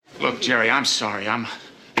Look, Jerry, I'm sorry.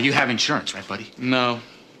 You have insurance, right, buddy? No.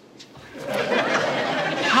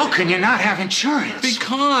 How can you not have insurance?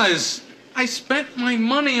 Because I spent my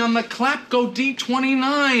money on the Klapko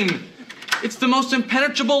D29. It's the most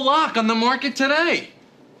impenetrable lock on the market today.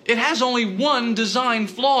 It has only one design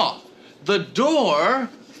flaw. The door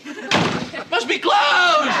must be closed!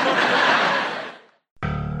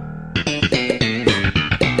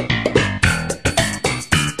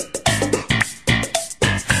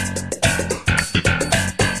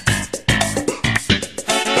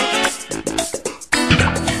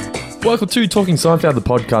 Welcome to Talking Seinfeld, the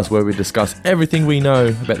podcast where we discuss everything we know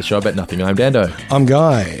about the show, about nothing. I'm Dando. I'm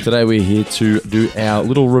Guy. Today we're here to do our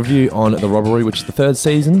little review on The Robbery, which is the third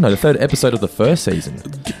episode of the first season.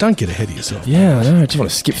 Don't get ahead of yourself. Yeah, I know. I just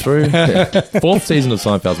want to skip through. Fourth season of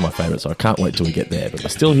Seinfeld's my favourite, so I can't wait till we get there. But we're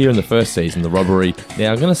still here in the first season, The Robbery.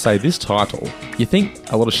 Now, I'm going to say this title, you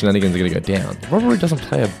think a lot of shenanigans are going to go down. The Robbery doesn't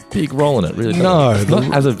play a big role in it, really. No. It's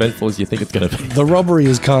not as eventful as you think it's going to be. The Robbery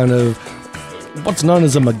is kind of what's known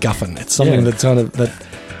as a MacGuffin. It's something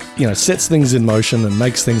that sets things in motion and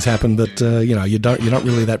makes things happen, but you're not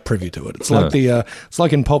really that privy to it. It's like it's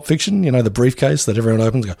like in Pulp Fiction, the briefcase that everyone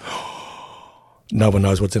opens and goes, no one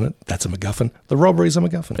knows what's in it. That's a MacGuffin. The Robbery is a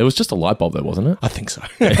MacGuffin. It was just a light bulb though, wasn't it? I think so.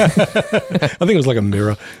 I think it was like a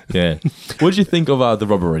mirror. Yeah. What did you think of The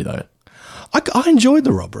Robbery though? I enjoyed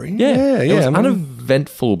The Robbery. Yeah. It was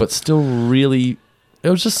uneventful, but still really... It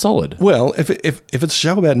was just solid. Well, if it's a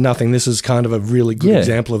show about nothing, this is kind of a really good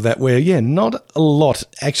example of that where, not a lot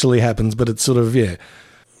actually happens, but it's sort of,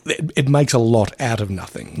 it makes a lot out of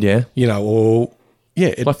nothing. Yeah.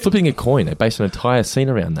 It's like flipping a coin. They based an entire scene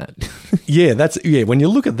around that. When you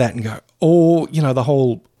look at that and go, the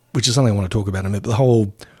whole, which is something I want to talk about in a minute, but the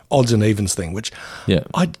whole odds and evens thing, which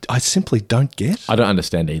I simply don't get. I don't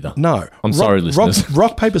understand either. No. I'm sorry, listeners.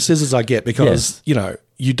 Rock, paper, scissors I get because, you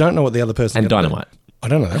don't know what the other person... And dynamite. I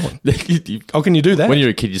don't know that one. Oh, can you do that? When you're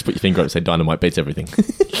a kid, you just put your finger up and say dynamite beats everything.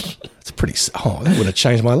 It's pretty... Oh, that would have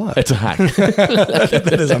changed my life. It's a hack.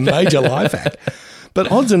 That is a major life hack.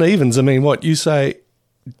 But odds and evens, I mean, what you say...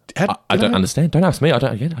 I don't understand. Don't ask me. I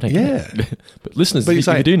don't get it. But listeners, if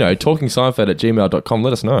you do know, talkingseinfeld@gmail.com,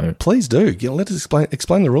 let us know. Please do. Let us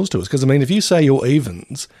explain the rules to us. Because, I mean, if you say you're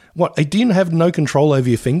evens, what, do you have no control over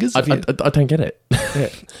your fingers? I don't get it. Yeah.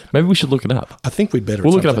 Maybe we should look it up. I think we'd better.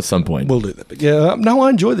 We'll look it up at some point. We'll do that. But I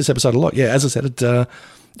enjoyed this episode a lot. Yeah, as I said,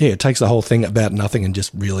 it takes the whole thing about nothing and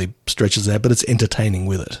just really stretches out, but it's entertaining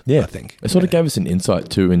with it, I think. It sort of gave us an insight,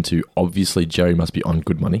 too, into obviously Jerry must be on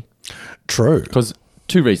good money. True. Because...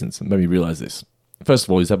 two reasons that made me realise this. First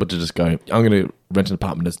of all, he's able to just go, I'm going to rent an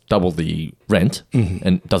apartment that's double the rent and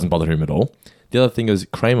it doesn't bother him at all. The other thing is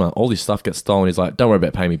Kramer, all this stuff gets stolen. He's like, don't worry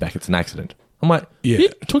about paying me back. It's an accident. I'm like, you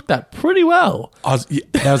took that pretty well.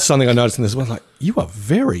 That's something I noticed in this one. Like, you are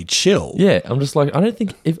very chill. Yeah, I'm just like, I don't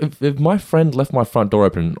think if my friend left my front door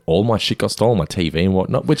open and all my shit got stolen, my TV and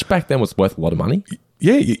whatnot, which back then was worth a lot of money.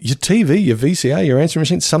 Yeah, your TV, your VCR, your answering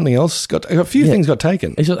machine, something else a few things got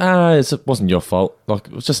taken. He said, it wasn't your fault. Like,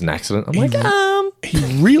 it was just an accident. I'm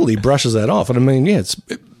He really brushes that off. And I mean, if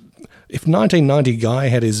 1990 Guy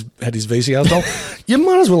had his VCR stolen, you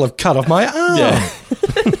might as well have cut off my arm. Yeah.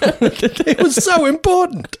 It was so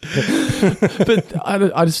important. But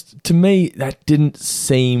to me, that didn't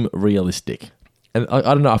seem realistic. And I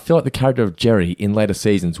don't know, I feel like the character of Jerry in later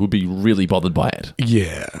seasons would be really bothered by it.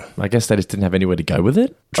 Yeah. I guess they just didn't have anywhere to go with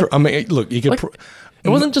it. True. I mean, look, you could... it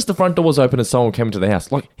wasn't just the front door was open and someone came into the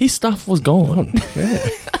house. Like, his stuff was gone. Yeah.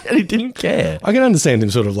 And he didn't care. I can understand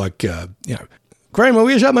him sort of like, Kramer,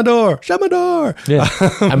 will you shut my door? Shut my door. Yeah.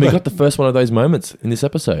 And we got the first one of those moments in this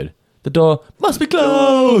episode. The door must be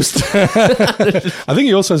closed. I think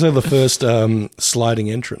he also saw the first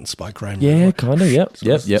sliding entrance by Kramer. Yeah, kind of, yep.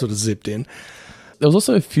 Sort of zipped in. There was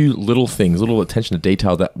also a few little things, little attention to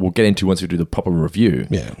detail that we'll get into once we do the proper review.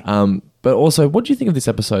 Yeah. But also, what do you think of this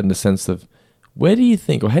episode in the sense of where do you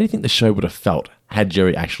think, or how do you think the show would have felt had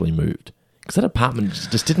Jerry actually moved? Because that apartment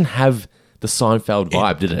just didn't have the Seinfeld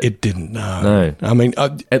vibe, did it? It didn't, no. I mean...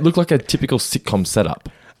 it looked like a typical sitcom setup.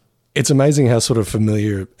 It's amazing how sort of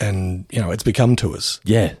familiar and, it's become to us.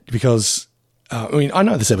 Yeah. Because... I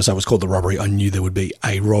know this episode was called The Robbery. I knew there would be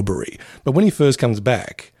a robbery. But when he first comes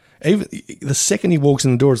back... Even the second he walks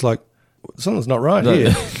in the door, it's like something's not right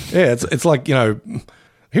here. Yeah, it's like here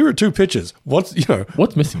are two pictures. What's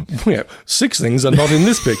missing? 6 things are not in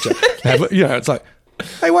this picture. It's like,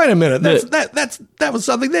 hey, wait a minute, that was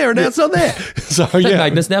something there, and now it's not there. So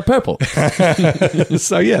Magnus now purple.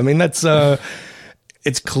 So I mean that's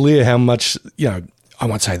it's clear how much I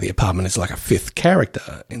won't say the apartment is like a fifth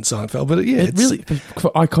character in Seinfeld, but yeah, It really,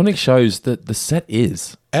 for iconic shows, that the set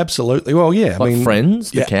is. absolutely. Well, yeah, Like Friends,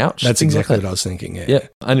 the couch, That's things like exactly that. what I was thinking. Yeah. Yeah.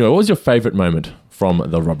 Anyway, what was your favourite moment from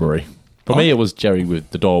the robbery? For me, it was Jerry with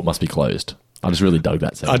the door must be closed. I just really dug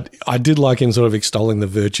that scene. I did like him sort of extolling the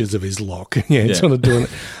virtues of his lock. Yeah, Yeah. sort of doing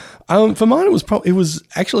it. For mine, it was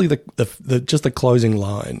actually the closing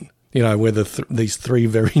line. You know, where these three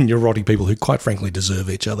very neurotic people who, quite frankly, deserve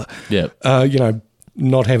each other. Yeah. You know,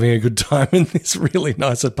 not having a good time in this really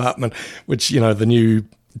nice apartment, which, you know, the new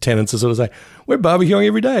tenants are sort of saying, we're barbecuing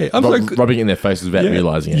every day. I'm Rubbing it in their faces without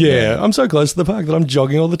realising it. Yeah, I'm so close to the park that I'm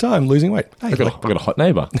jogging all the time, losing weight. Hey, I've got a hot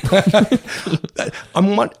neighbour.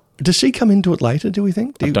 does she come into it later, do we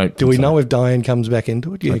think? I don't Do think we so. know if Diane comes back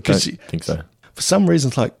into it? Yeah, I because don't think so. for some reason,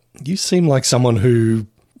 it's like, you seem like someone who,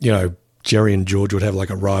 you know, Jerry and George would have like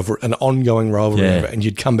an ongoing rivalry, Yeah. and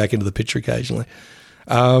you'd come back into the picture occasionally.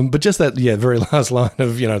 But just that, very last line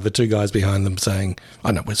of, you know, the two guys behind them saying,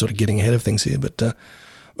 I know we're sort of getting ahead of things here, but,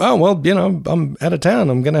 oh, well, you know, I'm out of town.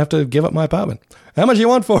 I'm going to have to give up my apartment. How much do you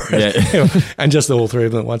want for it? Yeah. And just all three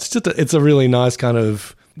of them at once. It's a really nice kind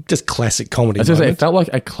of just classic comedy I was gonna say, moment. it felt like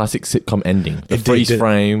a classic sitcom ending. The It did, freeze did.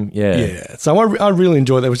 frame. Yeah. Yeah, so I really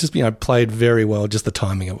enjoyed that. It was just, you know, played very well. Just the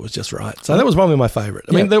timing of it was just right. So that was probably my favourite.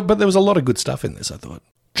 I mean, but there was a lot of good stuff in this, I thought.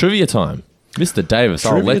 Trivia time. Mr. Davis,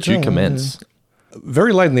 I'll Trivia let you time. commence.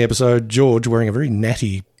 Very late in the episode, George, wearing a very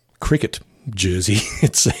natty cricket jersey,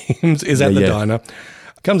 it seems, is at the diner.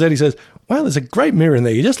 Comes out, he says, wow, there's a great mirror in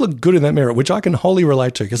there. You just look good in that mirror, which I can wholly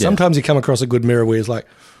relate to, because sometimes you come across a good mirror where it's like,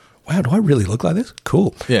 wow, do I really look like this?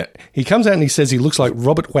 Cool. Yeah. He comes out and he says he looks like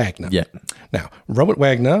Robert Wagner. Yeah. Now, Robert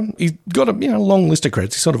Wagner, he's got a long list of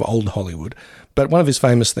credits. He's sort of old Hollywood. But one of his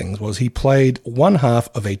famous things was he played one half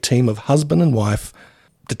of a team of husband and wife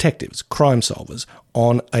detectives, crime solvers,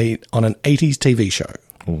 on an 80s TV show.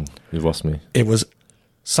 Ooh, you've lost me. It was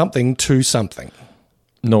something to something.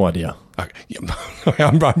 No idea. Okay, yeah,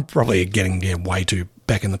 I'm probably getting way too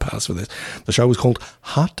back in the past for this. The show was called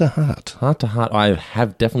Heart to Heart. Heart to Heart. I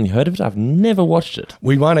have definitely heard of it. I've never watched it.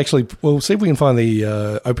 We might actually, we'll see if we can find the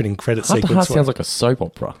opening credit Heart to sequence. Heart sounds like a soap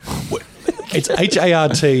opera. It's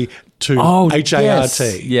HART to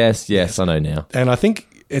HART. Yes, I know now. And I think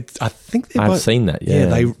they're I've both, seen that, yeah.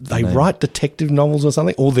 they write detective novels or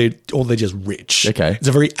something, or they're just rich. Okay. It's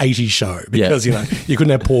a very 80s show because you know you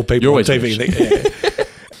couldn't have poor people You're on always TV. Yeah.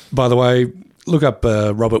 By the way, look up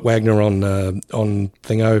Robert Wagner on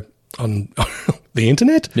Thingo on the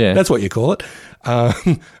internet. Yeah. That's what you call it. A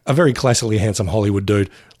very classically handsome Hollywood dude.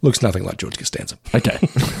 Looks nothing like George Costanza. Okay.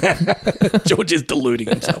 George is deluding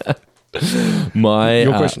himself.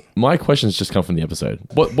 Your question. My questions just come from the episode.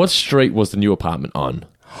 What street was the new apartment on?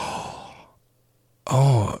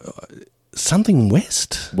 Something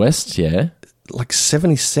west, West, yeah. like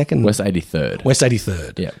 72nd. West 83rd. West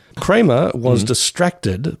 83rd. Yeah. Kramer was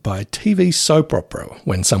distracted by a TV soap opera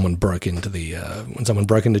when someone broke into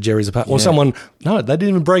Jerry's apartment. Or someone, no, they didn't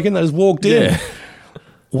even break in, they just walked in. Yeah.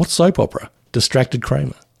 What soap opera distracted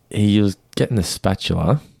Kramer? He was getting the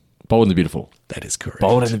spatula. Bold and the Beautiful. That is correct.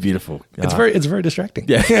 Bold and the Beautiful. It's very distracting.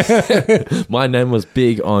 Yeah. My name was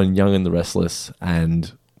big on Young and the Restless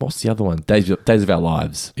and what's the other one? Days of Our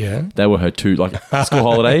Lives. Yeah. They were her two, like, school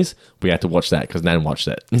holidays. We had to watch that because Nan watched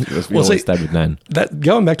it. We always stayed with Nan. That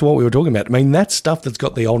going back to what we were talking about, I mean, that stuff that's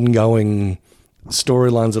got the ongoing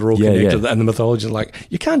storylines that are all connected and the mythology, like,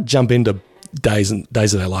 you can't jump into Days of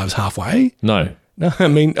Their Lives halfway. No. No, I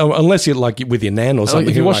mean, unless you're like with your nan or something.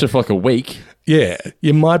 If you watched like, it for like a week. yeah,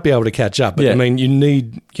 you might be able to catch up. But I mean, you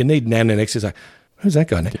need nan and next to say, who's that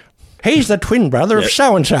guy now? He's the twin brother of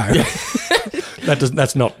so and so.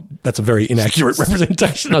 That's a very inaccurate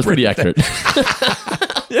representation. No, it's pretty accurate.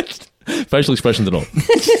 Facial expressions and all.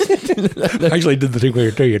 I actually did the thing where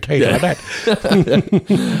you do your teeth like that.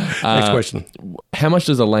 Next question. How much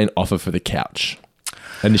does Elaine offer for the couch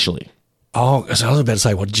initially? Oh, so I was about to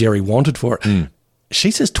say what Jerry wanted for it. She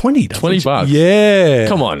says 20. $20. Yeah.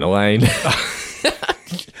 Come on, Elaine.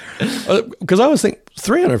 Because I was thinking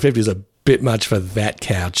 $350 is a bit much for that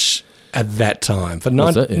couch at that time. For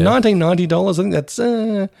 $1990, I think that's...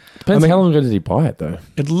 Depends how long ago did he buy it, though.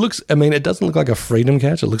 It looks... I mean, it doesn't look like a Freedom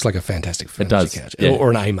couch. It looks like a Fantastic Furniture does, couch. yeah.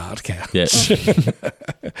 Or an Amart couch. Yeah.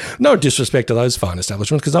 No disrespect to those fine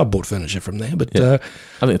establishments, because I bought furniture from there. But I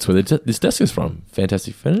think that's where this desk is from.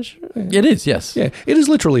 Fantastic Furniture? Yeah, it is, yes. yeah, it is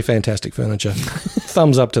literally fantastic furniture.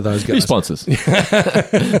 Thumbs up to those guys. New sponsors.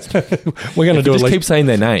 We're going to do it Just like... keep saying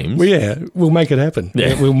their names. Well, yeah, we'll make it happen.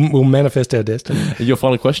 Yeah. We'll manifest our destiny. Your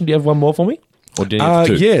final question, do you have one more for me? Or do you need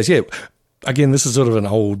two? Yes, yeah. Again, this is sort of an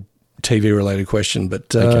old TV-related question,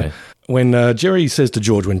 but Okay. when Jerry says to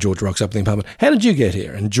George, when George rocks up in the apartment, how did you get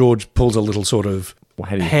here? And George pulls a little sort of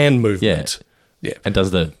how do you, hand movement. Yeah. and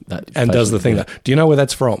does that And does the thing. yeah. Do you know where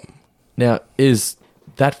that's from? Now, is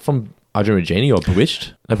that from I Dream of Jeannie or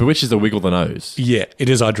Bewitched? No, Bewitched is the wiggle the nose. Yeah, it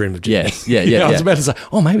is I Dream of Jeannie. Yes. Yeah, I was yeah. about to say,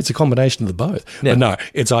 maybe it's a combination of the both. Yeah. But no,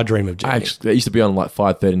 it's I Dream of Jeannie. It used to be on like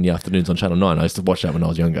 5:30 in the afternoons on Channel 9. I used to watch that when I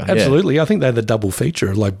was younger. Yeah. Absolutely. I think they're the double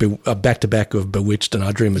feature, like a back-to-back of Bewitched and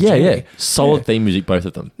I Dream of Yeah, Jeannie. yeah. Solid theme music, both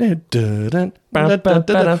of them. Yeah,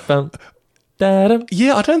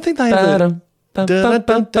 yeah, I don't think they ever...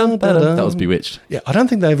 That was Bewitched. Yeah, I don't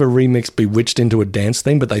think they ever remixed Bewitched into a dance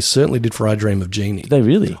theme, but they certainly did for I Dream of Jeannie. They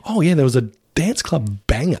really? Oh, yeah, there was a dance club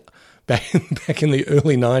banger back in the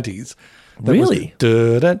early 90s. That was Really?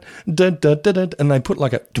 and they put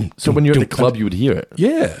like a... So when you're at the club, you would hear it.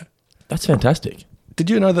 Yeah. That's fantastic. Did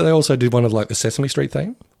you know that they also did one of like the Sesame Street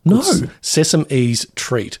theme? No. Called Sesame's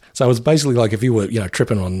Treat. So it was basically like if you were,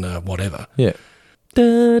 tripping on whatever. Yeah.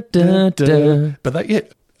 But that, yeah,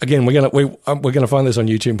 again, we're gonna find this on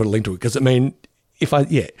YouTube and put a link to it because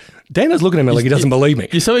Dana's looking at me like he doesn't believe me.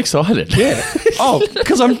 You're so excited. Yeah. Oh,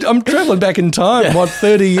 because I'm traveling back in time,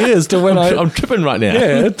 30 years to when I'm tripping right now.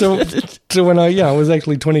 yeah, to when I was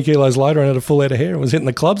actually 20 kilos lighter and had a full head of hair and was hitting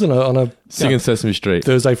the clubs on a Singing Sesame Street.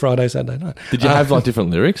 Thursday, Friday, Saturday night. Did you have like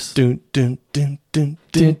different lyrics? Dun, dun, dun, dun,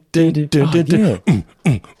 dun, dun, dun, dun,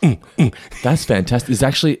 dun. That's fantastic. It's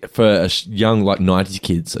actually for young like 90s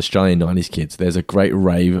kids, Australian 90s kids. There's a great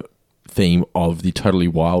rave theme of the Totally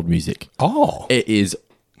Wild music. Oh. It is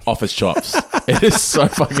off its chops. It is so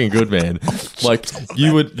fucking good, man. Like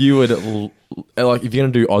you would like if you're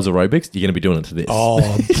gonna do Oz aerobics, you're gonna be doing it to this.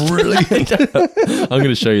 Oh, brilliant. I'm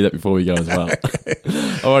gonna show you that before we go as well.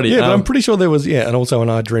 Alrighty. Yeah, but I'm pretty sure there was, and also an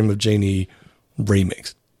I Dream of Jeannie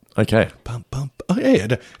remix. Okay. Pump, pump. Oh, yeah,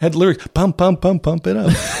 it had lyrics. Pump, pump, pump, pump it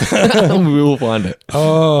up. We will find it.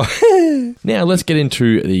 Oh. Now let's get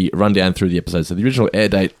into the rundown through the episode. So the original air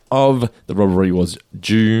date of The Robbery was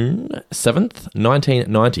June 7th,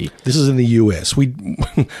 1990. This is in the US. We,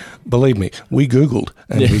 believe me, we Googled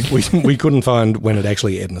and we couldn't find when it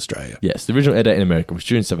actually aired in Australia. Yes, the original air date in America was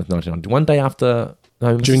June 7th, 1990. One day after...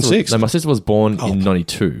 No, June 6th. No, my sister was born in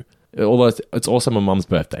 92. Although it's also my mum's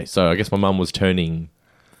birthday. So I guess my mum was turning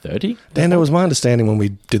 30? Dan, it was my understanding when we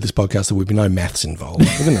did this podcast that there'd be no maths involved.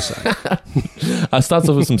 We're going to say. I starts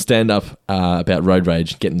off with some stand-up about road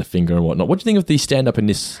rage, getting the finger and whatnot. What do you think of the stand-up in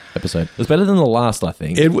this episode? It was better than the last, I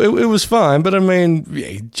think. It was fine, but I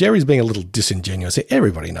mean, Jerry's being a little disingenuous.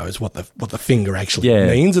 Everybody knows what the finger actually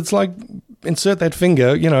means. It's like insert that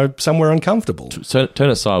finger, somewhere uncomfortable. So turn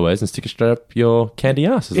it sideways and stick it straight up your candy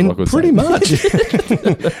ass. Is what I would pretty say. much.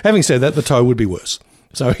 Having said that, the toe would be worse.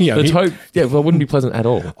 So the toe, well, it wouldn't be pleasant at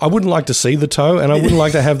all. I wouldn't like to see the toe, and I wouldn't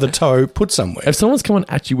like to have the toe put somewhere. If someone's coming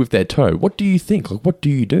at you with their toe, what do you think? Like, what do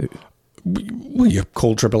you do? Well, you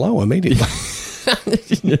call Triple O immediately.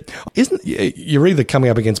 You're either coming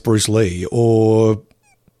up against Bruce Lee or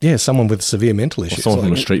someone with severe mental issues. Someone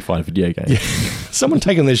from a Street Fighter video game. Someone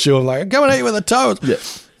taking their shoe and like, go and eat with the toes. Yeah.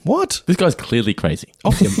 What? This guy's clearly crazy.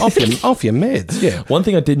 Off your meds. Yeah. One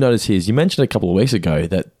thing I did notice here is you mentioned a couple of weeks ago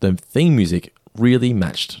that the theme music really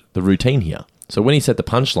matched the routine here. So when he said the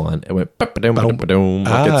punchline, it went ba-ba-dum, ba-dum,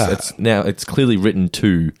 like it's clearly written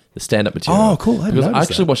to the stand-up material. Oh, cool. Because I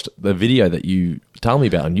actually watched the video that you told me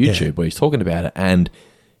about on YouTube where he's talking about it, and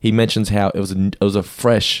he mentions how it was a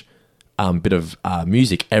fresh bit of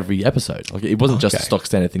music every episode. Like it wasn't just a stock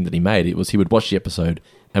standard thing that he made. It was he would watch the episode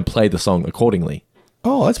and play the song accordingly.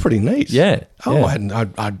 Oh, that's pretty neat. Yeah. Oh, yeah.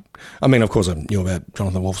 I mean, of course, I knew about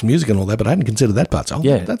Jonathan Wolf's music and all that, but I hadn't considered that part. So,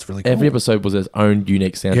 that's really cool. Every episode was its own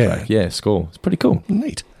unique soundtrack. Yeah, score. It's pretty cool.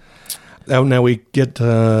 Neat. Now we get,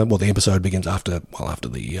 the episode begins after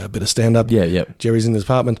the bit of stand-up. Yeah. Jerry's in his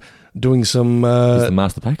apartment doing some... He's the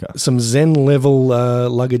master packer. Some Zen-level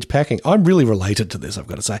luggage packing. I'm really related to this, I've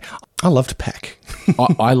got to say. I love to pack.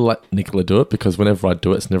 I let Nicola do it because whenever I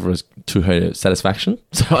do it, it's never to her satisfaction.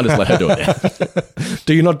 So I just let her do it.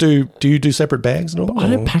 Do you do separate bags and all? I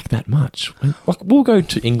don't pack that much. Like, we'll go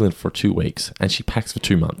to England for 2 weeks and she packs for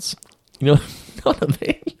 2 months. You know what I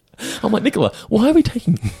mean? I'm like, Nicola, why are we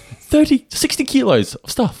taking 60 kilos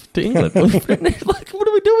of stuff to England? Like, what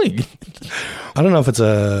are we doing? I don't know if it's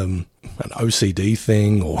an OCD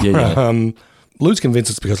thing or... Lou's convinced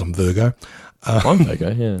it's because I'm Virgo. I'm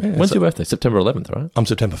Virgo, yeah. When's your birthday? September 11th, right? I'm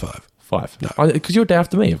September 5. 5. Because you're a day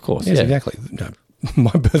after me, of course. Yes, exactly. No,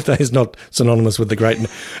 my birthday is not synonymous with the great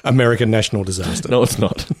American national disaster. No, it's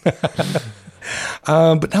not.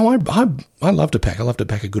 But no, I love to pack. I love to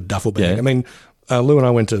pack a good duffel bag. Yeah. I mean, Lou and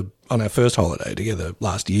I went on our first holiday together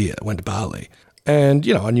last year. I went to Bali. And,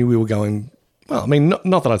 I knew we were going... Well, I mean, not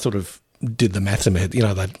that I sort of did the maths in my head,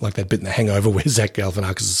 like that bit in The Hangover where Zach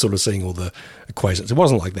Galifianakis is sort of seeing all the equations. It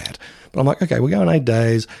wasn't like that. But I'm like, okay, we're going 8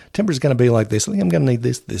 days. Temperature's going to be like this. I think I'm going to need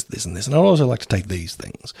this, this, this, and this. And I'd also like to take these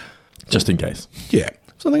things. Just in case. Yeah.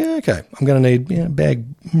 So I'm thinking, okay, I'm going to need a bag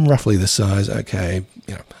roughly this size. Okay,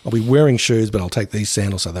 I'll be wearing shoes, but I'll take these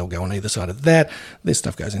sandals so they'll go on either side of that. This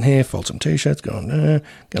stuff goes in here. Fold some T-shirts, go on there.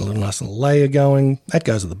 Get a little nice little layer going. That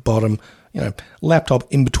goes at the bottom. Laptop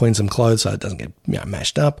in between some clothes so it doesn't get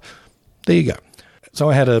mashed up. There you go. So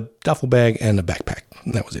I had a duffel bag and a backpack.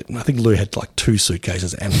 And that was it. And I think Lou had like 2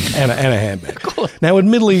 suitcases and a handbag. Now,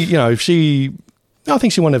 admittedly, I think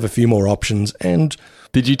she wanted to have a few more options. And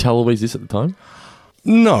did you tell Louise this at the time?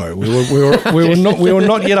 no, we were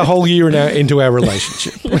not yet a whole year into our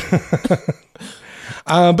relationship.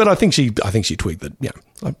 But I think she tweaked that.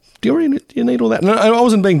 Like, do you need all that? No, I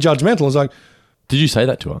wasn't being judgmental. I was like, Did you say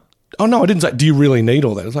that to her? oh no, I didn't say. Do you really need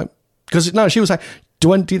all that? It's like because no, she was like, do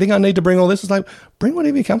you think I need to bring all this? It's like bring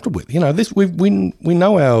whatever you're comfortable with. This we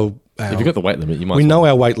know our If you've got the weight limit, you might. we know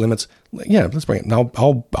our weight limits. Yeah, let's bring it. No,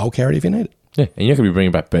 I'll carry it if you need it. Yeah, and you're not going to be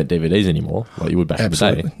bringing back burnt DVDs anymore like you would back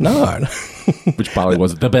Absolutely. in the No. day. Which Barley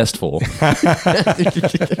was the best for.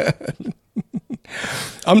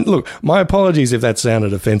 Look, my apologies if that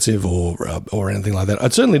sounded offensive or anything like that. I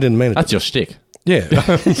certainly didn't mean it. That's your shtick. Yeah.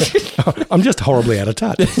 I'm just horribly out of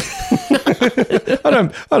touch. I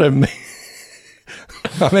don't mean...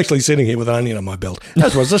 I'm actually sitting here with an onion on my belt.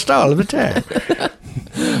 That was the style of the time.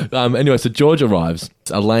 Anyway, so George arrives.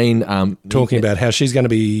 Elaine... Talking about how she's going to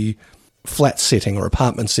be flat sitting or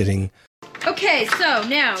apartment sitting. Okay, so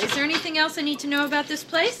now, is there anything else I need to know about this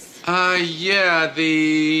place? Yeah,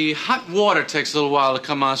 the hot water takes a little while to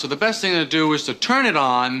come on, so the best thing to do is to turn it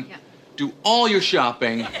on, do all your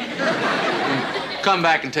shopping, and come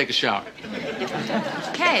back and take a shower.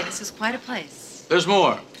 Okay, this is quite a place. There's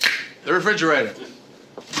more. The refrigerator.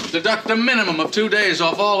 Deduct a minimum of 2 days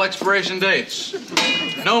off all expiration dates.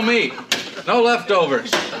 No meat, no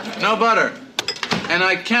leftovers, no butter. And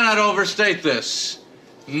I cannot overstate this.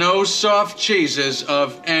 No soft cheeses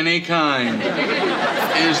of any kind.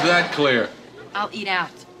 Is that clear? I'll eat out.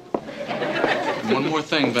 One more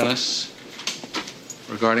thing, Venice,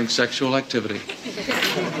 regarding sexual activity.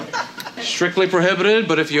 Strictly prohibited,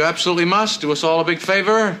 but if you absolutely must, do us all a big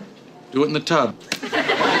favor, do it in the tub.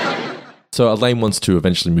 So Elaine wants to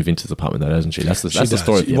eventually move into this apartment, though, doesn't she? That's the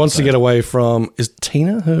story. She wants to get away from... Is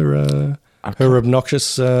Tina her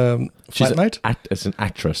obnoxious flatmate? It's an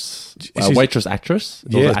actress. She's- Waitress actress?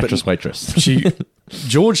 Or Yes, actress but- waitress.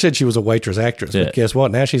 George said she was a waitress actress, Yeah. but guess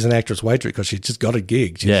what? Now she's an actress waitress because she's just got a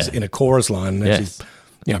gig. She's in a chorus line and Yes. she's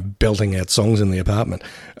belting out songs in the apartment.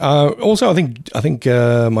 Also, I think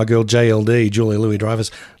my girl JLD, Julia Louis-Dreyfus,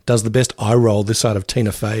 does the best eye roll this side of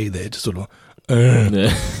Tina Fey there, just sort of.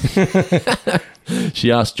 Yeah.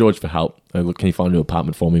 She asked George for help. Look, can you find a new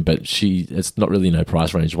apartment for me? But it's not really no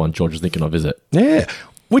price range one George was thinking of, is it? Yeah,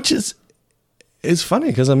 which is funny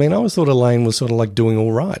because I always thought Elaine was sort of like doing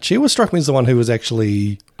all right. She always struck me as the one who was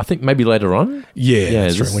actually. I think maybe later on. Yeah,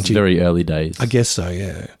 that's this true. is very early days. I guess so.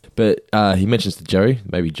 Yeah. But he mentions to Jerry,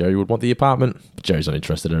 maybe Jerry would want the apartment. But Jerry's not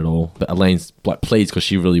interested at all. But Elaine's like pleased because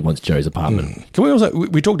she really wants Jerry's apartment. Can we also?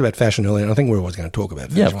 We talked about fashion earlier, and I think we're always going to talk about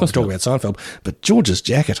fashion. Yeah, of course we talk about Seinfeld, but George's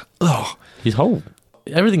jacket. Oh.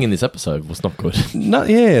 Everything in this episode was not good. No,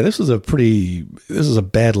 yeah, this was a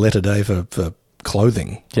bad letter day for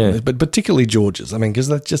clothing. Yeah. But particularly George's. Because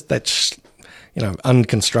that's just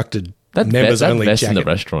unconstructed That members vest only in jacket. the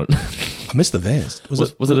restaurant. I missed the vest. Was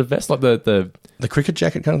it a vest like the the cricket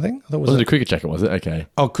jacket kind of thing? I thought was it a cricket jacket? Was it okay?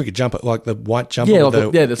 Oh, cricket jumper, like the white jumper. Yeah,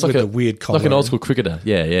 with it's like with a the weird collar, like an old school cricketer.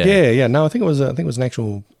 Yeah. Yeah. No, I think it was an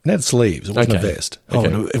actual. It had sleeves. It wasn't Okay. a vest.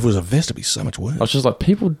 Okay. Oh, if it was a vest, it'd be so much worse. I was just like,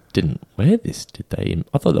 people didn't wear this, did they? And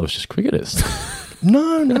I thought that was just cricketers.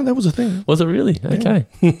 No, that was a thing. Was it really? Okay.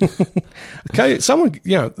 Okay, someone,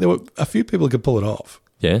 there were a few people who could pull it off.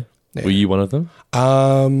 Yeah. Were you one of them?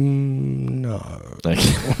 No. Okay.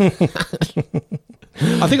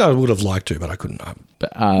 I think I would have liked to, but I couldn't.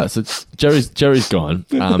 But, so Jerry's gone.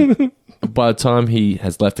 By the time he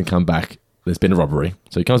has left and come back, there's been a robbery.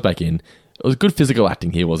 So he comes back in. It was good physical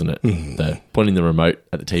acting here, wasn't it? The pointing the remote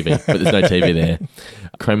at the TV, but there's no TV there.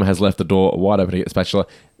 Kramer has left the door wide open to get the spatula.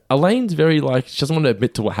 Elaine's very she doesn't want to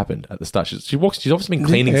admit to what happened at the start. She's obviously been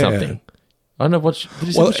cleaning something. I don't know what did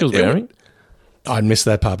you see what she was wearing? I missed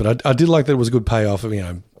that part, but I did like that it was a good payoff.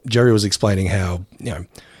 Jerry was explaining how,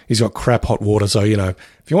 he's got crap hot water. So,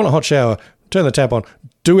 if you want a hot shower, turn the tap on,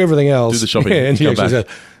 do everything else. Do the shopping, Yeah, and he come actually back.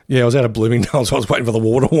 said, I was out of Bloomingdale's, so I was waiting for the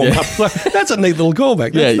water to warm up. That's a neat little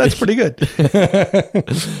callback. That's pretty good.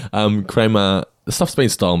 Kramer, the stuff's been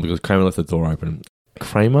stolen because Kramer left the door open.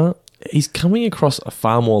 Kramer he's coming across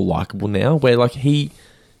far more likable now, where like he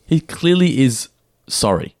clearly is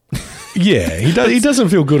sorry. Yeah, he doesn't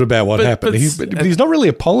feel good about what happened. But he's not really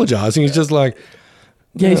apologizing. He's just like,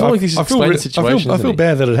 Yeah, he's always I feel explaining the situation. I feel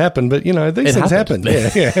bad that it happened, but you know these things happen.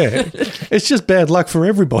 Yeah. It's just bad luck for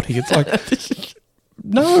everybody. It's like,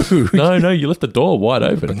 no, no, you left the door wide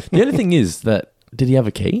open. The only thing is that did he have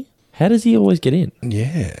a key? How does he always get in?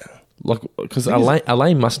 Yeah, Like because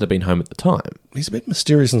Elaine mustn't have been home at the time. he's a bit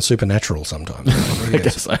mysterious and supernatural sometimes. I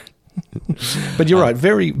guess so. But you're right.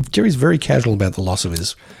 Jerry's very casual about the loss of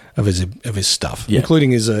his stuff, Yeah.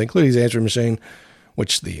 including his answering machine,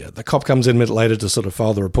 which the cop comes in a minute later to sort of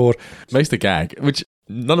file the report. Makes the gag, which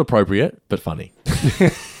not appropriate but funny.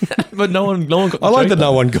 But no one got. The I like joke, that though.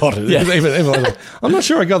 no one got it. Yeah. Even like, I'm not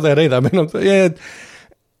sure I got that either. I mean,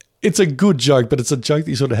 it's a good joke, but it's a joke that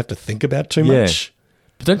you sort of have to think about too Yeah. much.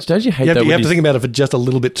 But don't you hate You that? have to think about it for just a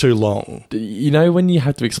little bit too long. You know when you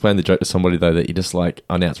have to explain the joke to somebody though that you're just like,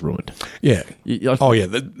 oh, now it's ruined. Yeah. You're like, Oh yeah.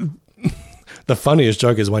 The funniest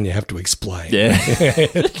joke is one you have to explain. Yeah.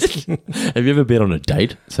 Have you ever been on a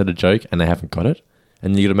date, said a joke, and they haven't got it?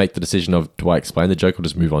 And you got to make the decision of, do I explain the joke or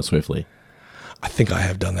just move on swiftly? I think I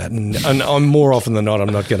have done that, and I'm more often than not,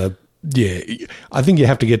 I'm not going to. Yeah, I think you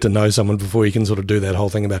have to get to know someone before you can sort of do that whole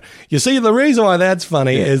thing about. You see, the reason why that's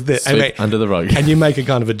funny is that Sweep under the rug. and you make a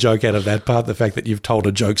kind of a joke out of that part, the fact that you've told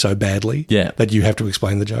a joke so badly, Yeah. that you have to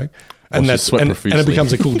explain the joke, and just sweat and profusely. it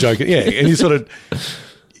becomes a cool joke. Yeah, and you sort of,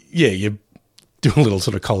 you do a little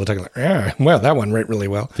sort of collar tuck, like, yeah, well, that one went really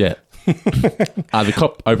well. Yeah. The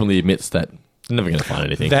cop openly admits that they're never going to find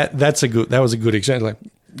anything. That was a good exchange. Like,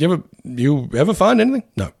 you ever find anything?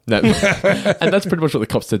 No. No. And that's pretty much what the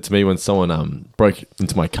cop said to me when someone broke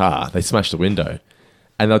into my car. They smashed the window.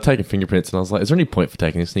 And they were taking fingerprints, and I was like, is there any point for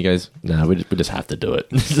taking this? And he goes, no, we just have to do it.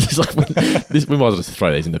 It's like, we might as well just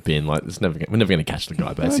throw these in the bin. Like, we're never going to catch the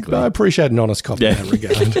guy, basically. I appreciate an honest cop in that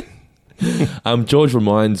regard. George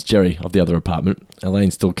reminds Jerry of the other apartment.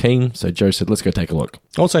 Elaine's still keen, so Joe said, let's go take a look.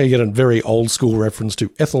 Also, you get a very old school reference to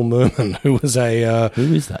Ethel Merman, who was a...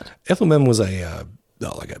 Who is that? Ethel Merman was a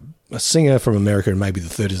singer from America in maybe the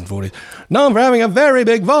 30s and 40s. Known for having a very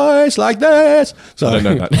big voice like this. So, I don't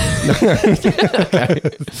know that.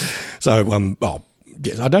 So,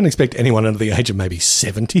 yes, I don't expect anyone under the age of maybe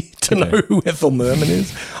 70 to know who Ethel Merman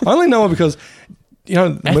is. I only know her because, you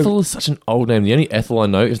know... Ethel is such an old name. The only Ethel I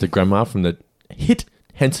know is the grandma from the hit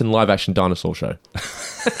Henson live-action dinosaur show.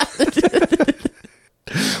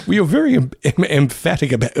 We were very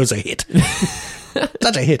emphatic about it was a hit.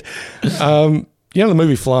 Such a hit. You know the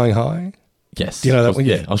movie Flying High? Yes. Do you know that one?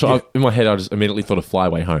 Yeah. In my head, I just immediately thought of Fly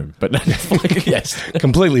Away Home. But yes.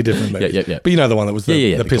 Completely different movie. Yeah. But you know the one that was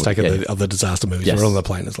the piss cool. take of the disaster movies. Yes. Where all the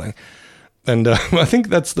plane is landing. And I think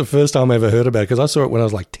that's the first time I ever heard about it because I saw it when I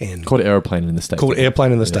was like 10. Called Aeroplane in the States. Called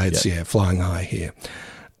Airplane in the States, yeah. Flying High here.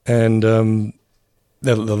 And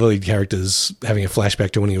the lead character's having a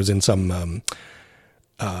flashback to when he was in some...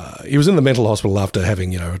 he was in the mental hospital after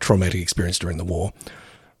having, a traumatic experience during the war.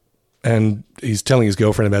 And he's telling his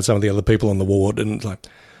girlfriend about some of the other people on the ward, and it's like,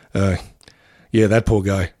 yeah, that poor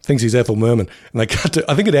guy thinks he's Ethel Merman. And they cut to,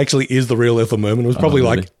 I think it actually is the real Ethel Merman. It was probably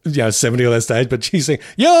really? 70 on that stage, but she's saying,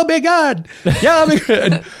 "You're big God, you're big."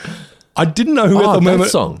 And I didn't know who Ethel Merman. That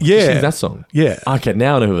song. Yeah, She sings that song. Yeah. Okay,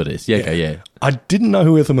 now I know who it is. Yeah. Okay. Yeah. I didn't know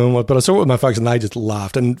who Ethel Merman was, but I saw it with my folks, and they just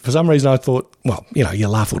laughed. And for some reason, I thought, well, you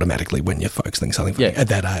laugh automatically when your folks think something funny at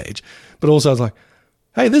that age. But also, I was like,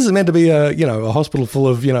 hey, this is meant to be a hospital full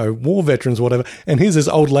of, war veterans or whatever. And here's this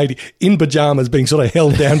old lady in pajamas being sort of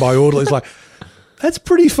held down by orderlies. Like, that's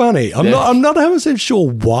pretty funny. I'm not 100% sure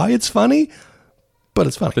why it's funny, but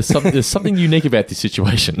it's funny. There's something unique about this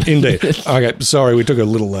situation. Indeed. Okay, sorry, we took a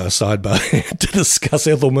little sidebar to discuss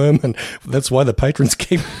Ethel Merman. That's why the patrons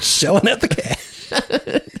keep shelling out the cash.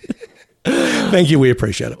 Thank you, we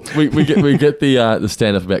appreciate it. we get the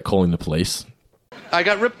stand up about calling the police. I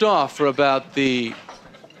got ripped off for about the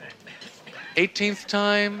 18th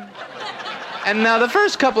time. And now the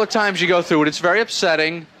first couple of times you go through it, it's very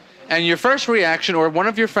upsetting. And your first reaction, or one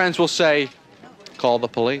of your friends will say, call the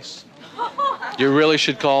police. You really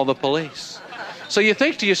should call the police. So you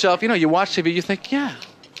think to yourself, you watch TV, you think, yeah,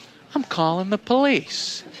 I'm calling the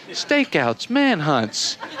police. Stakeouts,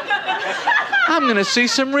 manhunts. I'm going to see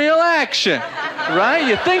some real action, right?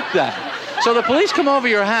 You think that. So the police come over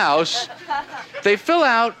your house. They fill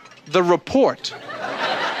out the report.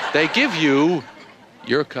 They give you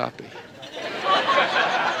your copy.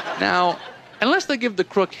 Now, unless they give the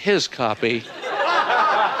crook his copy,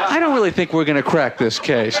 I don't really think we're going to crack this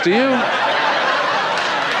case, do you?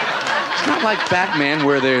 It's not like Batman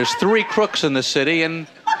where there's 3 crooks in the city and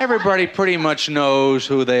everybody pretty much knows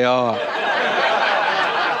who they are.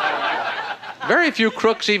 Very few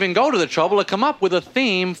crooks even go to the trouble to come up with a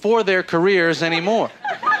theme for their careers anymore.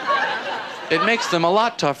 It makes them a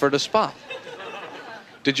lot tougher to spot.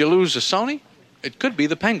 Did you lose a Sony? It could be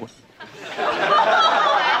the Penguin.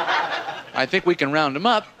 I think we can round him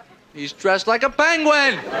up. He's dressed like a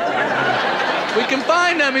penguin. We can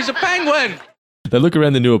find him. He's a penguin. They look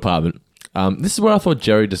around the new apartment. This is where I thought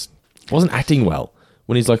Jerry just wasn't acting well.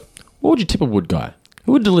 When he's like, what would you tip a wood guy?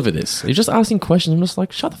 Who would deliver this? He's just asking questions. I'm just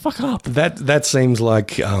like, shut the fuck up. That seems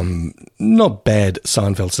like not bad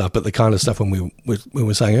Seinfeld stuff, but the kind of stuff when we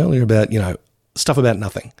were saying earlier about, stuff about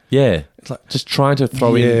nothing. Yeah. It's like, just trying to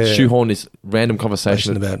throw in, shoehorn this random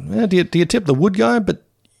conversation. About, do you tip the wood guy, but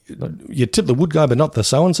you tip the wood guy, but not the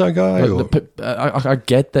so-and-so guy? I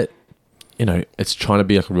get that, it's trying to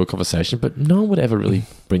be like a real conversation, but no one would ever really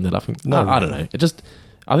bring that up. No, I don't know.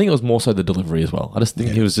 I think it was more so the delivery as well. I just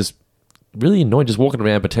think he was just really annoying, just walking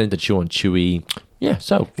around pretending to chew on Chewy. Yeah,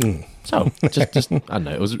 so just I don't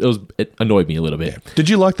know. It annoyed me a little bit. Yeah. Did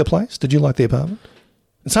you like the place? Did you like the apartment?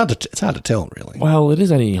 It's hard to tell, really. Well, it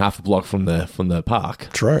is only half a block from the park.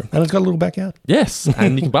 True, and it's got a little backyard. Yes,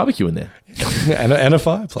 and you can barbecue in there, and a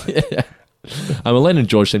fireplace. Yeah. Elaine and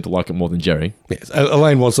George seem to like it more than Jerry. Yes,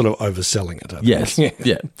 Elaine was sort of overselling it. I think. Yes,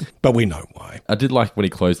 yeah. But we know why. I did like when he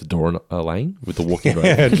closed the door on Elaine with the walking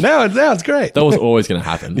road. Now it's great. That was always going to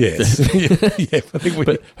happen. Yes. Yeah, I think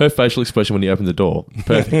but her facial expression when he opened the door,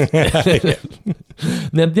 perfect.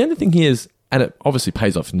 Now, the other thing here is, and it obviously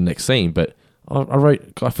pays off in the next scene, but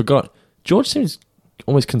I forgot, George seems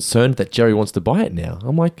almost concerned that Jerry wants to buy it now.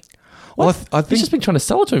 I'm like, well, I think he's just been trying to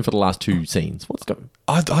sell it to him for the last two scenes. What's going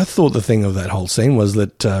on? I thought the thing of that whole scene was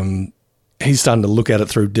that he's starting to look at it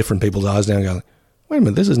through different people's eyes now and going, wait a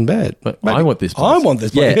minute, this isn't bad. But I want this place. I want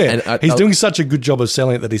this place. Yeah. And he's doing such a good job of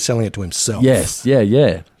selling it that he's selling it to himself. Yes,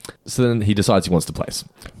 yeah. So then he decides he wants the place.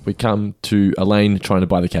 We come to Elaine trying to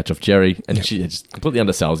buy the couch off Jerry, and she just completely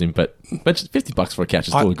undersells him, but $50 for a couch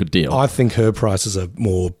is still a good deal. I think her prices are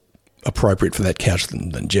more appropriate for that couch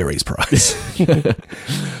than Jerry's price. She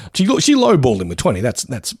lowballed him with 20.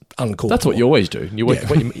 That's uncalled. That's what you always do. You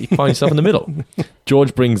find yourself in the middle.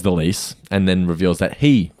 George brings the lease and then reveals that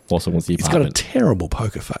he also wants the apartment. He's got a terrible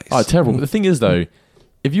poker face. Oh, terrible. But the thing is, though,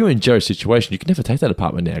 if you're in Jerry's situation, you can never take that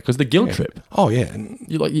apartment now because the guilt trip. Oh, yeah.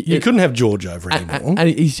 You couldn't have George over anymore. And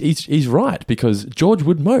he's right, because George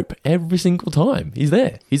would mope every single time he's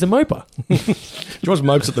there. He's a moper. George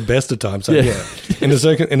mopes at the best of times. So, yeah. In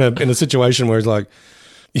a situation where he's like,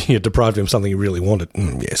 you deprived him of something he really wanted.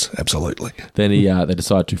 Yes, absolutely. Then they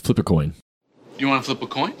decide to flip a coin. You want to flip a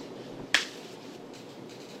coin?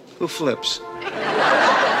 Who flips?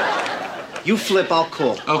 You flip, I'll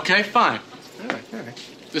call. Okay, fine. All right.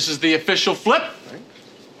 This is the official flip.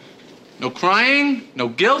 No crying, no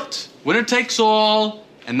guilt. Winner takes all,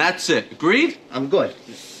 and that's it. Agreed? I'm good.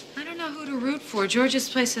 I don't know who to root for. George's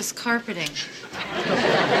place has carpeting.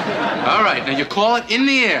 All right, now you call it in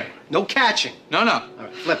the air. No catching. No. All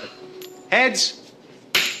right, flip it. Heads.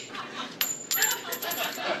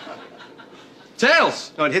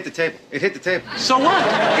 Tails. No, it hit the table. It hit the table. So what?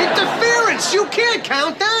 Interference! You can't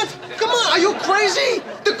count that! Come on, are you crazy?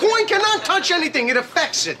 The coin cannot touch anything. It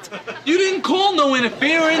affects it. You didn't call no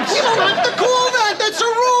interference. You don't have to call that. That's a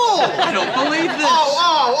rule. I don't believe this.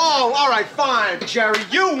 Oh, all right, fine. Jerry,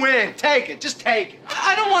 you win. Take it. Just take it.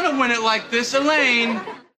 I don't want to win it like this, Elaine.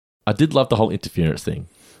 I did love the whole interference thing.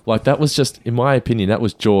 Like, that was just, in my opinion, that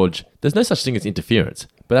was George. There's no such thing as interference,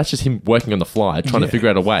 but that's just him working on the fly, trying to figure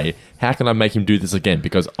out a way. How can I make him do this again?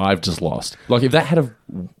 Because I've just lost. Like, if that had have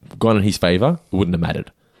gone in his favour, it wouldn't have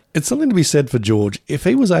mattered. It's something to be said for George. If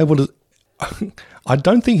he was able to... I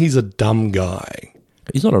don't think he's a dumb guy.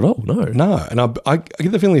 He's not at all, no. No, and I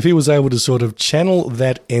get the feeling if he was able to sort of channel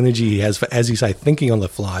that energy he has for, as you say, thinking on the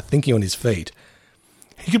fly, thinking on his feet,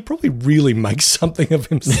 he could probably really make something of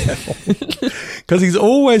himself. Because he's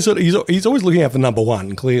always he's always looking out for number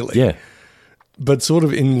one, clearly. Yeah. But sort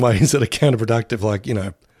of in ways that are counterproductive, like,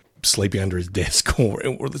 sleeping under his desk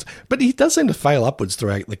but he does seem to fail upwards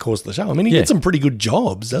throughout the course of the show. I mean, he gets some pretty good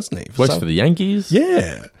jobs, doesn't he? Works for the Yankees.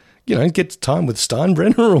 Yeah. Gets time with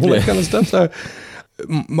Steinbrenner, all that kind of stuff. So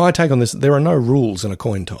my take on this, there are no rules in a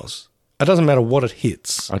coin toss. It doesn't matter what it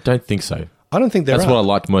hits. I don't think so. I don't think That's what I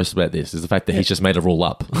liked most about this, is the fact that he's just made a rule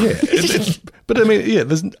up. Yeah. But I mean,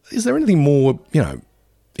 is there anything more,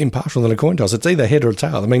 impartial than a coin toss? It's either head or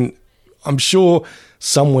tail. I mean, I'm sure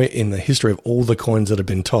somewhere in the history of all the coins that have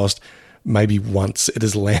been tossed, maybe once it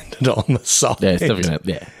has landed on the side. Yeah, it's definitely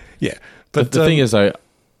going to, Yeah. But the thing is, though,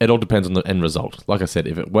 it all depends on the end result. Like I said,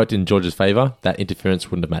 if it worked in George's favour, that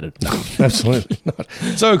interference wouldn't have mattered. No, absolutely not.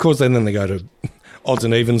 So, of course, then they go to odds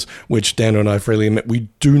and evens, which Dan and I freely admit we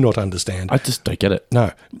do not understand. I just don't get it.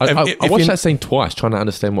 No. I watched that scene twice trying to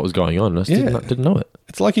understand what was going on. And I just didn't know it.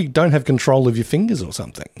 It's like you don't have control of your fingers or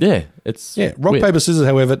something. Yeah, it's Rock, weird. paper, scissors,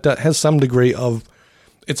 however, has some degree of...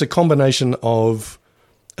 It's a combination of...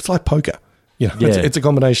 It's like poker. It's a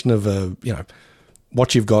combination of,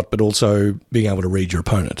 what you've got, but also being able to read your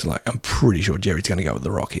opponent. Like, I'm pretty sure Jerry's going to go with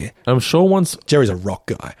the rock here. I'm sure once Jerry's a rock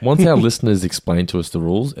guy. Once our listeners explain to us the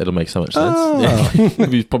rules, it'll make so much sense. It'll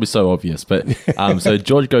be probably so obvious. But so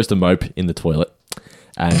George goes to mope in the toilet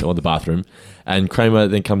or the bathroom, and Kramer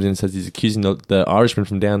then comes in and says he's accusing the Irishman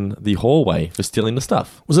from down the hallway for stealing the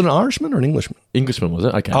stuff. Was it an Irishman or an Englishman? Englishman, was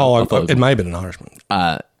it? Okay. Oh, I thought it may have been an Irishman.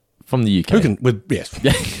 from the UK. Who can? Yes.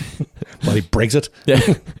 Yeah. Bloody Brexit. Yeah.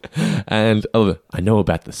 And I know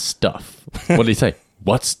about the stuff. What did he say?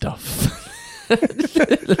 What stuff?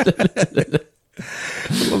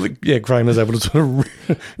 Well, Kramer's able to sort of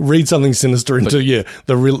read something sinister into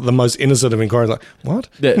the most innocent of inquiries. Like, what?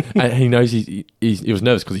 Yeah, and he knows he was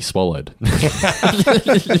nervous because he swallowed. Now,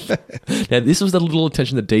 this was the little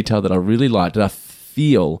attention to detail that I really liked, that I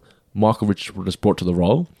feel Michael Richards has brought to the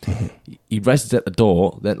role. He races out the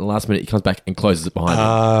door, then at the last minute he comes back and closes it behind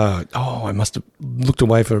him. I must have looked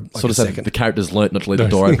away for like Sort of a second. the character's learnt not to leave the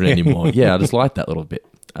door open anymore. Yeah, I just like that little bit.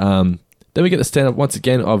 Then we get the stand-up once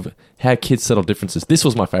again of how kids settle differences. This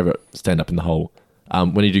was my favourite stand-up in the whole,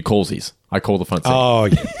 when you do callsies. I call the front seat. Oh,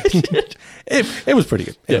 yeah. it was pretty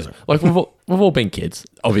good. Yeah. Like we've all been kids,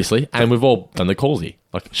 obviously, and we've all done the callsy,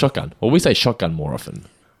 like shotgun. Well, we say shotgun more often.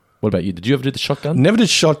 What about you? Did you ever do the shotgun? Never did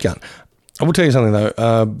shotgun. I will tell you something, though.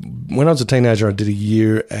 When I was a teenager, I did a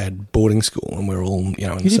year at boarding school, and we were all, in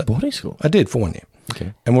You did boarding school? I did, for 1 year.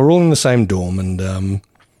 Okay. And we're all in the same dorm, and I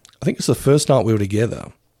think it's the first night we were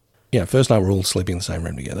together. Yeah, first night we're all sleeping in the same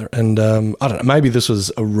room together. And I don't know, maybe this was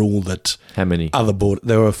a rule that... How many?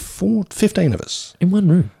 There were 15 of us. In one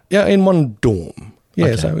room? Yeah, in one dorm. Yeah,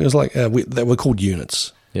 Okay. so it was like, they were called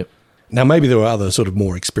units. Yep. Now, maybe there were other sort of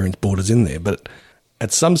more experienced boarders in there, but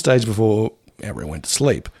at some stage before everyone went to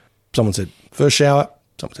sleep, someone said, first shower,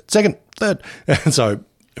 someone said, second, third. And so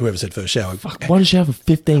whoever said first shower... One shower for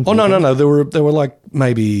 15 people? Oh, no. There were like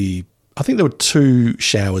maybe... I think there were 2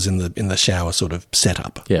 showers in the shower sort of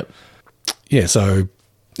setup. Yep. Yeah, so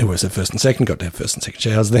whoever said first and second got to have first and second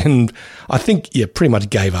showers. Then I think, pretty much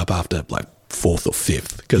gave up after like 4th or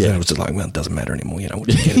 5th because then it was just like, well, it doesn't matter anymore. We'll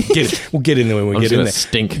get in there when we get in there.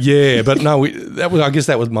 Stink. Yeah, but no, I guess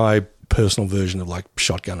that was my personal version of like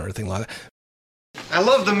shotgun or anything like that. I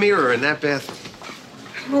love the mirror in that bathroom.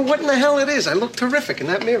 I don't know what in the hell it is. I look terrific in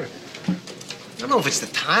that mirror. I don't know if it's the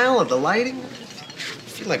tile or the lighting. I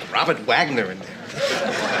feel like Robert Wagner in there.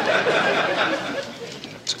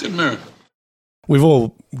 It's a good mirror. We've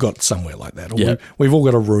all got somewhere like that. Or Yeah. we've all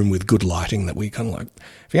got a room with good lighting that we kind of like,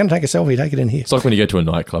 if you're going to take a selfie, take it in here. It's like when you go to a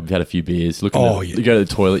nightclub, you've had a few beers, you go to the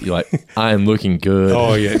toilet, you're like, I am looking good.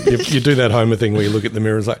 Oh, yeah. You do that Homer thing where you look at the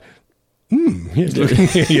mirror and it's like, you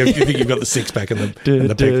think you've got the six-pack and the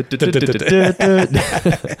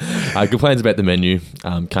Complains about the menu,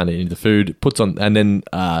 can't eat any of the food, puts on, and then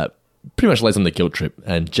pretty much lays on the guilt trip.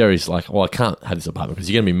 And Jerry's like, well, I can't have this apartment because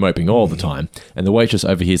you're going to be moping all the time. And the waitress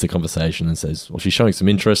overhears the conversation and says, well, she's showing some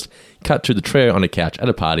interest. Cut to the trio on a couch at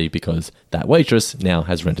a party because that waitress now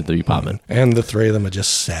has rented the apartment. And the 3 of them are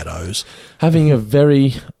just saddos. Having a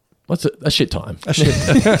very, a shit time.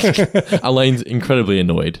 Elaine's incredibly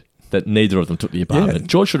annoyed that neither of them took the apartment. Yeah.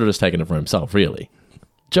 George should have just taken it for himself, really.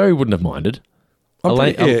 Jerry wouldn't have minded.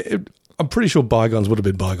 I'm pretty sure bygones would have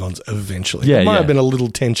been bygones eventually. Yeah, there might yeah. have been a little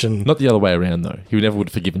tension. Not the other way around, though. He never would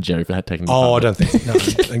have forgiven Jerry for taking the I apartment. don't think. No, I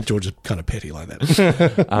think George is kind of petty like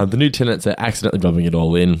that. The new tenants are accidentally rubbing it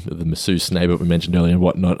all in. The masseuse neighbour we mentioned earlier and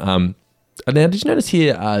whatnot. Now, did you notice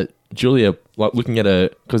here, Julia, like looking at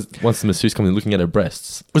her, because once the masseuse comes in, looking at her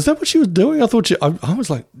breasts? Was that what she was doing? I thought I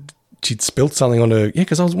was like, she'd spilt something on her. Yeah,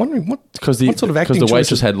 because I was wondering what sort of acting. Because the waitress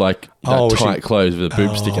choices- had like tight clothes with her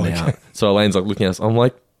boobs sticking okay. out. So Elaine's like looking at us. I'm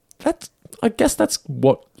like, I guess that's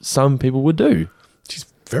what some people would do. She's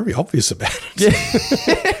very obvious about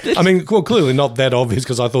it. Yeah. I mean, well, clearly not that obvious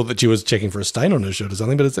because I thought that she was checking for a stain on her shirt or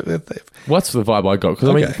something. But What's the vibe I got? Because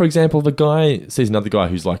I mean, for example, the guy sees another guy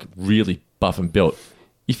who's like really buff and built.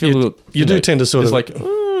 You feel a little. You do tend to sort of like.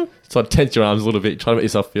 Sort of tense your arms a little bit, try to make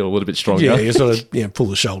yourself feel a little bit stronger. Yeah, you sort of pull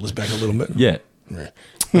the shoulders back a little bit. Yeah.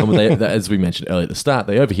 As we mentioned earlier at the start,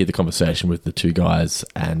 they overhear the conversation with the 2 guys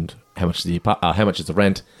and how much is the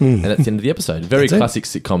rent, and that's the end of the episode. Very classic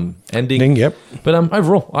sitcom ending. Yep. But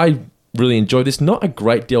overall, I really enjoyed this. Not a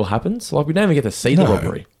great deal happens. Like we don't even get to see the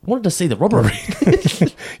robbery. I wanted to see the robbery.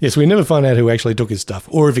 Yes, we never find out who actually took his stuff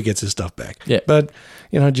or if he gets his stuff back. Yeah. But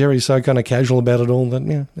Jerry's so kind of casual about it all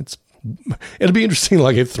that it'd be interesting,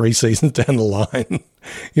 like if 3 seasons down the line,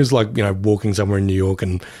 he was like, walking somewhere in New York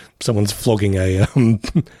and someone's flogging a,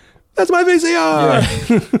 that's my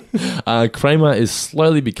VCR. Kramer is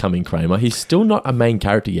slowly becoming Kramer. He's still not a main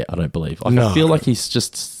character yet, I don't believe. Like, No. I feel like he's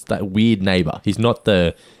just that weird neighbor. He's not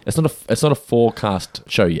it's not a four-cast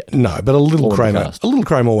show yet. No, but a little All in the Kramer, cast.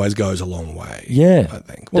 always goes a long way. Yeah, I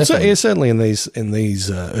think. Well, definitely. certainly in these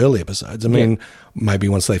early episodes. I mean, maybe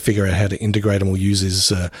once they figure out how to integrate him or use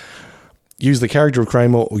the character of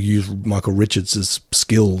Kramer or use Michael Richards'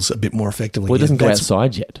 skills a bit more effectively. Well, he doesn't go That's-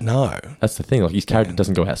 outside yet. No. That's the thing. Like, his character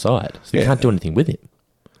doesn't go outside, so you Yeah. can't do anything with him.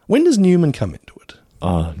 When does Newman come into it?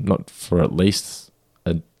 Not for at least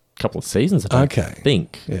a couple of seasons, I don't Okay.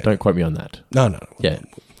 think. Yeah. Don't quote me on that. No. Yeah.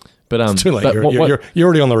 But It's too late. but You're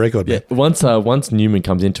already on the record, yeah, man. once Newman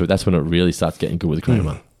comes into it, that's when it really starts getting good with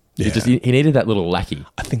Kramer. Yeah. He needed that little lackey.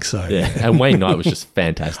 I think so. Yeah. And Wayne Knight was just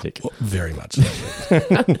fantastic. Very much so.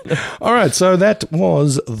 All right, so that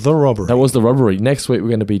was The Robbery. That was The Robbery. Next week, we're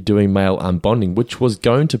going to be doing Male Unbonding, which was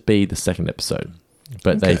going to be the second episode.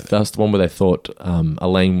 But that's the one where they thought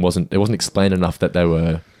Elaine it wasn't explained enough that they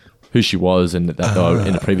were who she was and that they were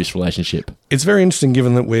in a previous relationship. It's very interesting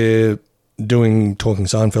given that we're doing Talking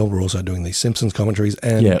Seinfeld, we're also doing these Simpsons commentaries,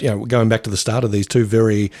 and we're going back to the start of these two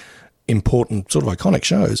very important, sort of iconic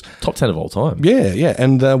shows. Top 10 of all time. Yeah,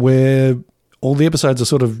 and where all the episodes are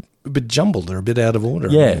sort of a bit jumbled, they're a bit out of order.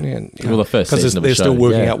 Yeah. Well, the first season of the they're still show,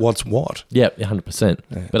 working yeah. out what's what. Yeah,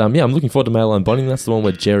 100%. But I'm looking forward to Male Unbonding. That's the one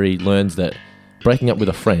where Jerry learns that breaking up with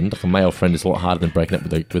a friend, like a male friend, is a lot harder than breaking up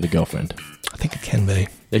with a girlfriend. I think it can be.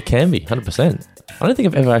 It can be, 100%. I don't think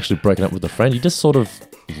I've ever actually broken up with a friend. You just sort of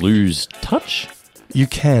lose touch. You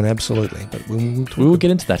can, absolutely. But we will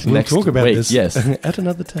get into that next talk about week. this Yes. at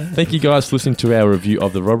another time. Thank you guys for listening to our review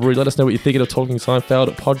of The Robbery. Let us know what you're thinking of Talking Seinfeld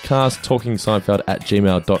podcast,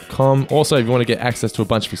 talkingseinfeld@gmail.com. Also, if you want to get access to a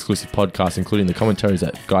bunch of exclusive podcasts, including the commentaries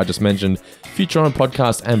that Guy just mentioned, future on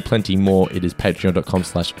podcasts, and plenty more, it is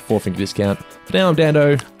patreon.com/fourfingerdiscount. For now, I'm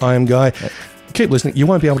Dando. I am Guy. Keep listening. You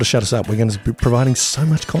won't be able to shut us up. We're going to be providing so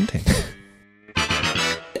much content.